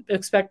your kid.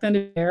 Expect them to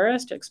be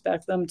embarrassed.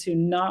 Expect them to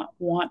not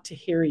want to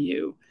hear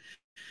you.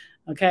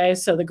 Okay.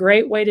 So the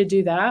great way to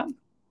do that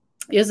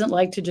isn't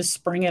like to just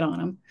spring it on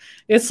them.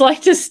 It's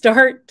like to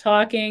start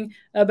talking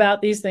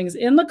about these things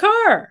in the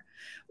car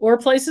or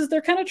places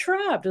they're kind of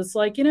trapped. It's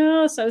like,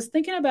 so I was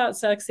thinking about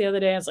sex the other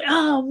day. And it's like,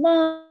 oh,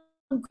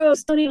 mom,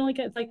 gross. Don't even like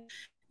it. It's like,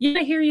 yeah,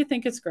 I hear you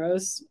think it's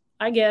gross.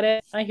 I get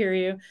it. I hear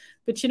you.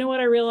 But you know what?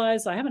 I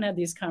realize I haven't had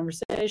these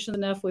conversations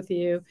enough with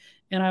you,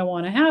 and I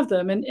want to have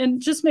them,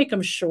 and just make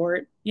them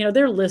short.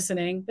 They're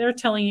listening. They're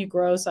telling you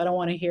gross. I don't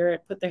want to hear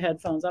it. Put their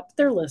headphones up. But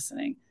they're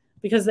listening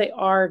because they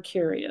are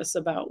curious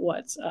about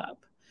what's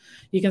up.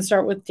 You can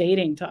start with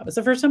dating topics.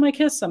 The first time I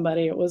kissed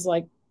somebody, it was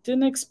like,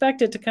 didn't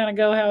expect it to kind of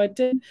go how it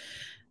did.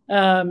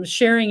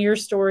 Sharing your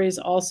stories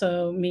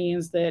also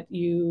means that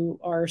you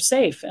are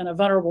safe and a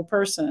vulnerable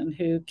person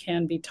who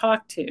can be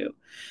talked to.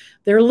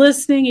 They're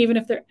listening, even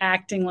if they're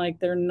acting like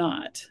they're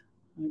not.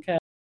 Okay.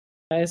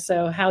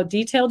 So how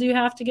detailed do you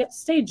have to get?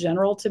 Stay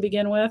general to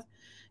begin with.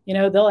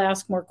 They'll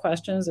ask more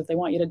questions if they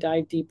want you to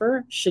dive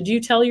deeper. Should you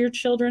tell your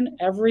children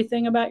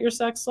everything about your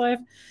sex life?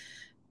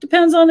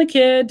 Depends on the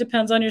kid,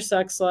 depends on your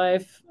sex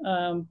life,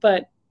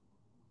 but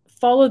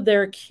follow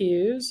their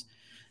cues.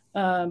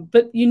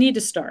 But you need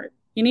to start.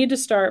 You need to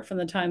start from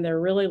the time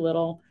they're really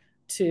little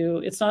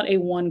it's not a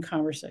one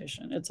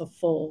conversation. It's a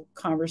full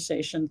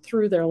conversation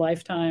through their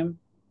lifetime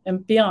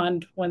and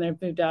beyond, when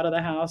they've moved out of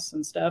the house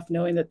and stuff,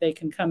 knowing that they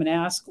can come and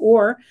ask,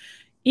 or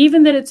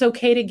even that it's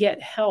okay to get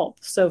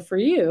help. So for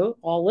you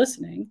all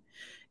listening,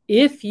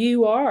 if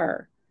you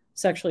are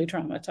sexually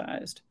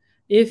traumatized,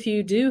 if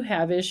you do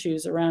have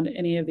issues around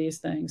any of these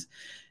things,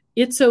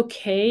 it's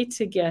okay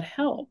to get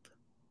help.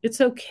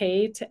 It's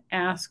okay to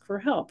ask for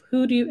help.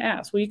 Who do you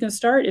ask? Well, you can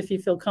start, if you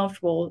feel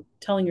comfortable,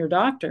 telling your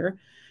doctor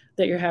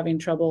that you're having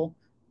trouble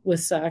with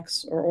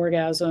sex or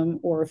orgasm,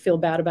 or feel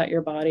bad about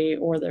your body,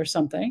 or there's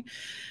something.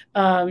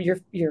 Your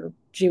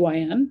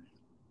GYN.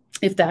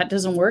 If that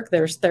doesn't work,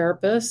 there's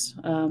therapists.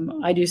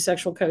 I do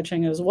sexual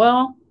coaching as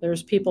well.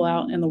 There's people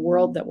out in the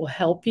world that will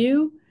help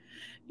you.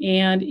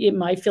 And it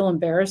might feel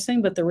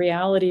embarrassing, but the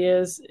reality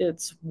is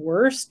it's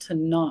worse to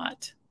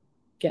not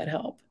get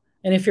help.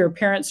 And if you're a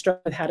parent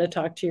struggling with how to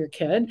talk to your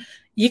kid,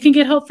 you can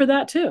get help for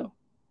that too.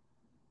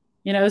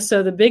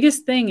 So the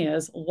biggest thing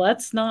is,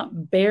 let's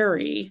not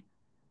bury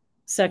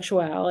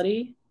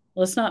sexuality.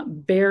 Let's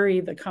not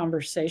bury the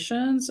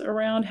conversations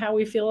around how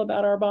we feel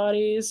about our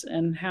bodies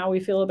and how we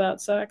feel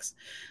about sex.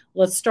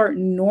 Let's start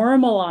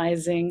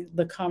normalizing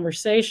the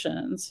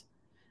conversations,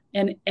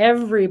 and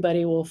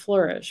everybody will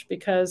flourish,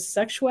 because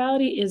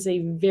sexuality is a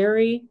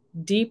very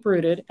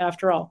deep-rooted,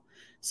 after all,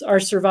 so our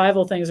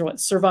survival things are what?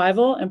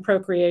 Survival and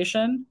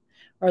procreation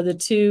are the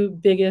two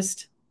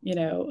biggest,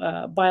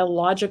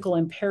 biological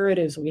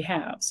imperatives we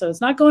have. So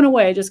it's not going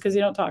away just because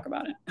you don't talk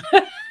about it.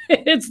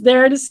 It's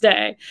there to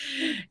stay.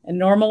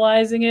 And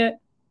normalizing it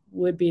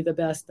would be the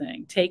best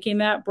thing. Taking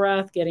that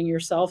breath, getting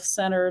yourself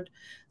centered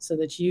so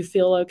that you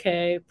feel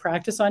okay.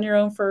 Practice on your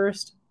own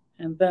first,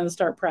 and then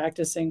start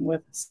practicing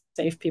with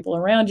safe people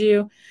around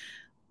you.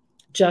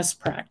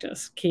 Just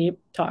practice. Keep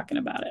talking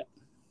about it.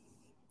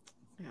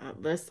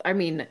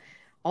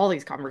 All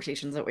these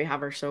conversations that we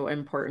have are so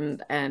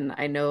important. And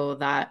I know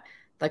that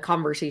the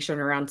conversation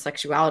around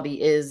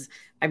sexuality is,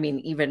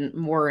 even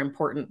more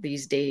important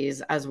these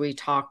days, as we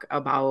talk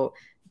about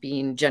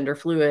being gender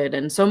fluid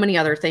and so many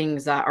other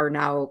things that are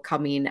now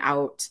coming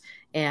out.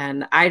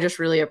 And I just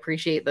really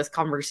appreciate this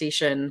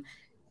conversation.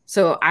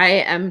 So I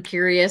am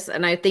curious,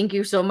 and I thank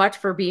you so much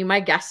for being my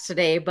guest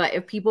today. But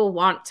if people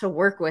want to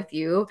work with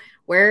you,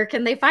 where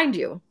can they find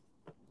you?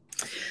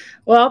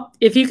 Well,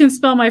 if you can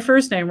spell my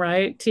first name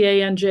right,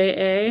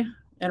 Tanja,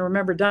 and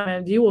remember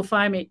Diamond, you will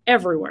find me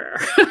everywhere.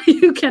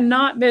 You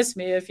cannot miss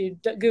me. If you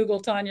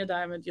Google Tanja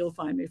Diamond, you'll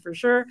find me for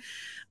sure.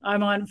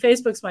 I'm on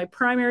Facebook's my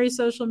primary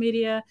social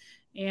media,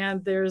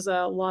 and there's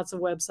lots of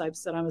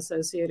websites that I'm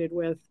associated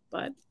with.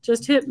 But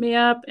just hit me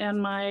up,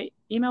 and my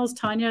email is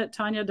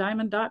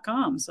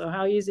Tanja@TanjaDiamond.com. So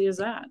how easy is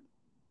that?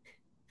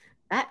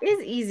 That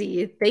is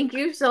easy. Thank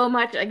you so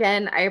much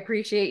again. I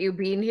appreciate you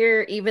being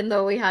here, even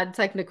though we had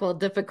technical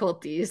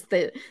difficulties.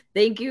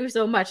 Thank you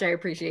so much. I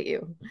appreciate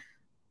you.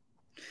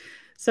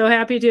 So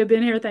happy to have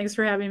been here. Thanks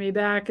for having me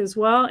back as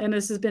well. And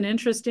this has been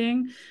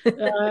interesting.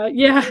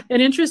 An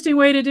interesting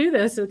way to do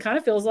this. It kind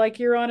of feels like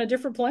you're on a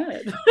different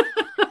planet.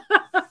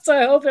 So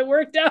I hope it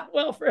worked out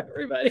well for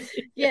everybody.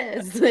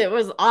 Yes, it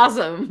was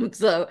awesome.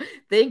 So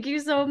thank you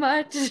so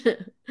much.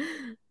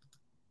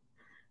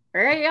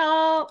 All right,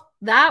 y'all.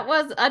 That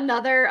was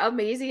another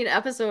amazing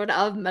episode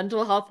of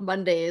Mental Health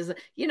Mondays.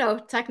 You know,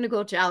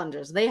 technical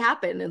challenges, they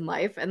happen in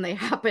life and they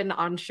happen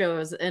on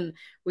shows, and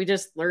we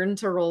just learn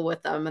to roll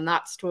with them, and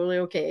that's totally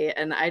okay.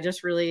 And I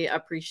just really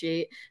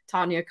appreciate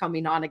Tanja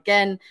coming on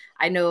again.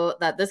 I know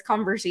that this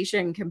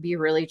conversation can be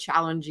really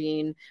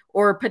challenging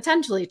or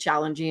potentially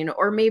challenging,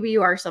 or maybe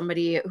you are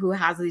somebody who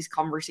has these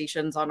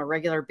conversations on a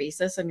regular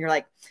basis and you're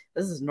like,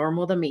 this is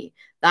normal to me.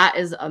 That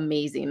is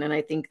amazing. And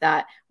I think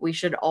that we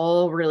should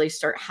all really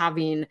start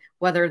having,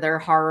 whether they're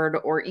hard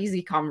or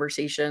easy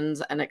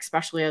conversations, and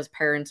especially as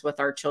parents with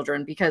our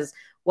children, because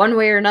one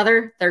way or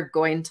another, they're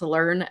going to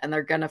learn and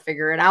they're going to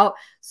figure it out.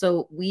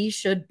 So we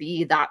should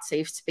be that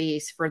safe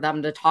space for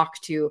them to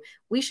talk to.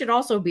 We should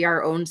also be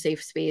our own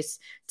safe space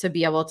to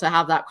be able to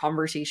have that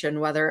conversation,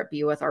 whether it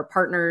be with our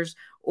partners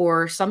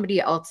or somebody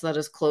else that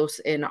is close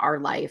in our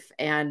life.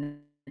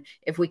 And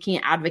if we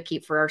can't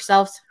advocate for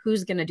ourselves,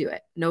 who's going to do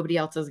it? Nobody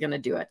else is going to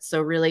do it.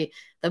 So really,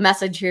 the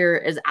message here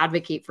is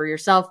advocate for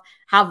yourself,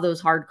 have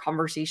those hard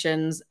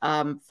conversations,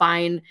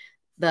 find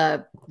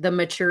the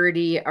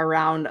maturity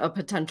around a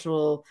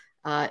potential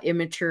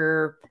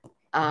immature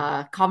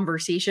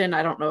conversation.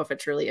 I don't know if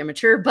it's really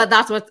immature, but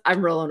that's what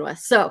I'm rolling with.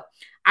 So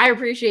I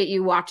appreciate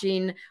you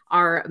watching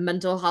our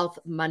Mental Health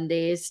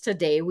Mondays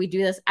today. We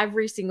do this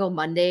every single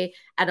Monday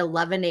at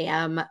 11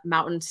 a.m.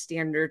 Mountain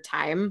Standard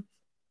Time.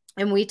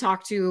 And we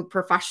talk to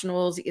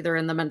professionals either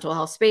in the mental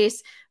health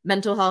space,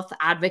 mental health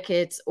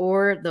advocates,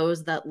 or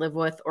those that live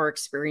with or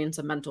experience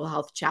a mental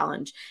health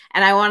challenge.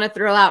 And I want to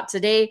throw out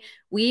today,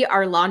 we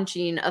are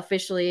launching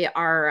officially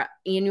our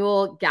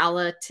annual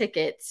gala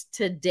tickets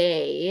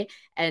today.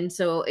 And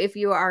so if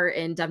you are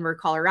in Denver,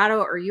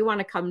 Colorado, or you want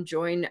to come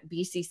join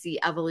BCC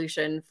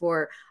Evolution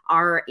for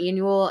our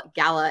annual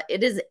gala,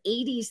 it is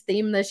 80s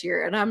theme this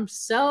year. And I'm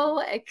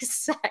so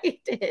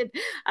excited.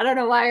 I don't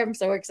know why I'm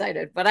so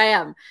excited, but I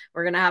am.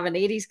 We're going to have an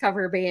 80s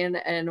cover band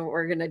and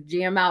we're going to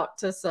jam out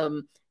to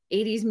some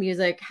 80s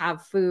music,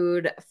 have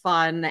food,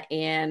 fun,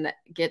 and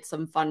get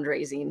some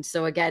fundraising.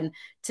 So again,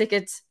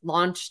 tickets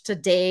launch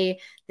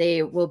today.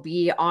 They will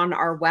be on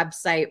our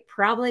website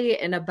probably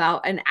in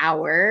about an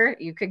hour.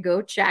 You could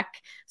go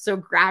check. So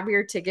grab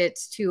your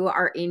tickets to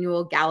our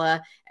annual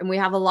gala. And we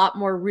have a lot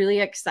more really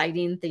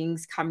exciting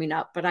things coming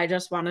up. But I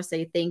just want to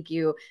say thank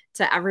you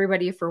to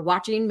everybody for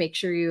watching. Make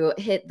sure you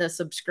hit the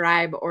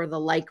subscribe or the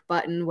like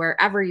button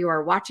wherever you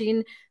are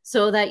watching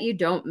so that you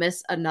don't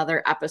miss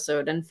another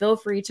episode. And feel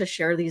free to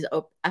share these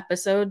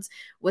episodes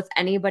with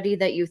anybody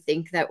that you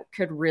think that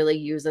could really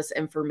use this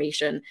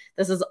information.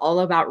 This is all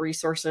about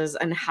resources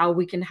and how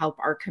we can help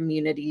our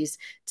communities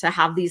to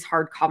have these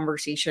hard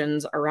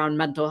conversations around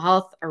mental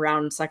health,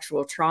 around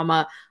sexual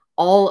trauma,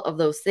 all of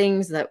those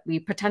things that we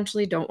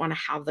potentially don't want to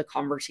have the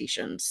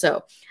conversation.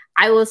 So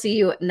I will see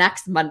you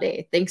next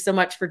Monday. Thanks so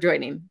much for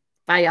joining.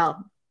 Bye,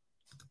 y'all.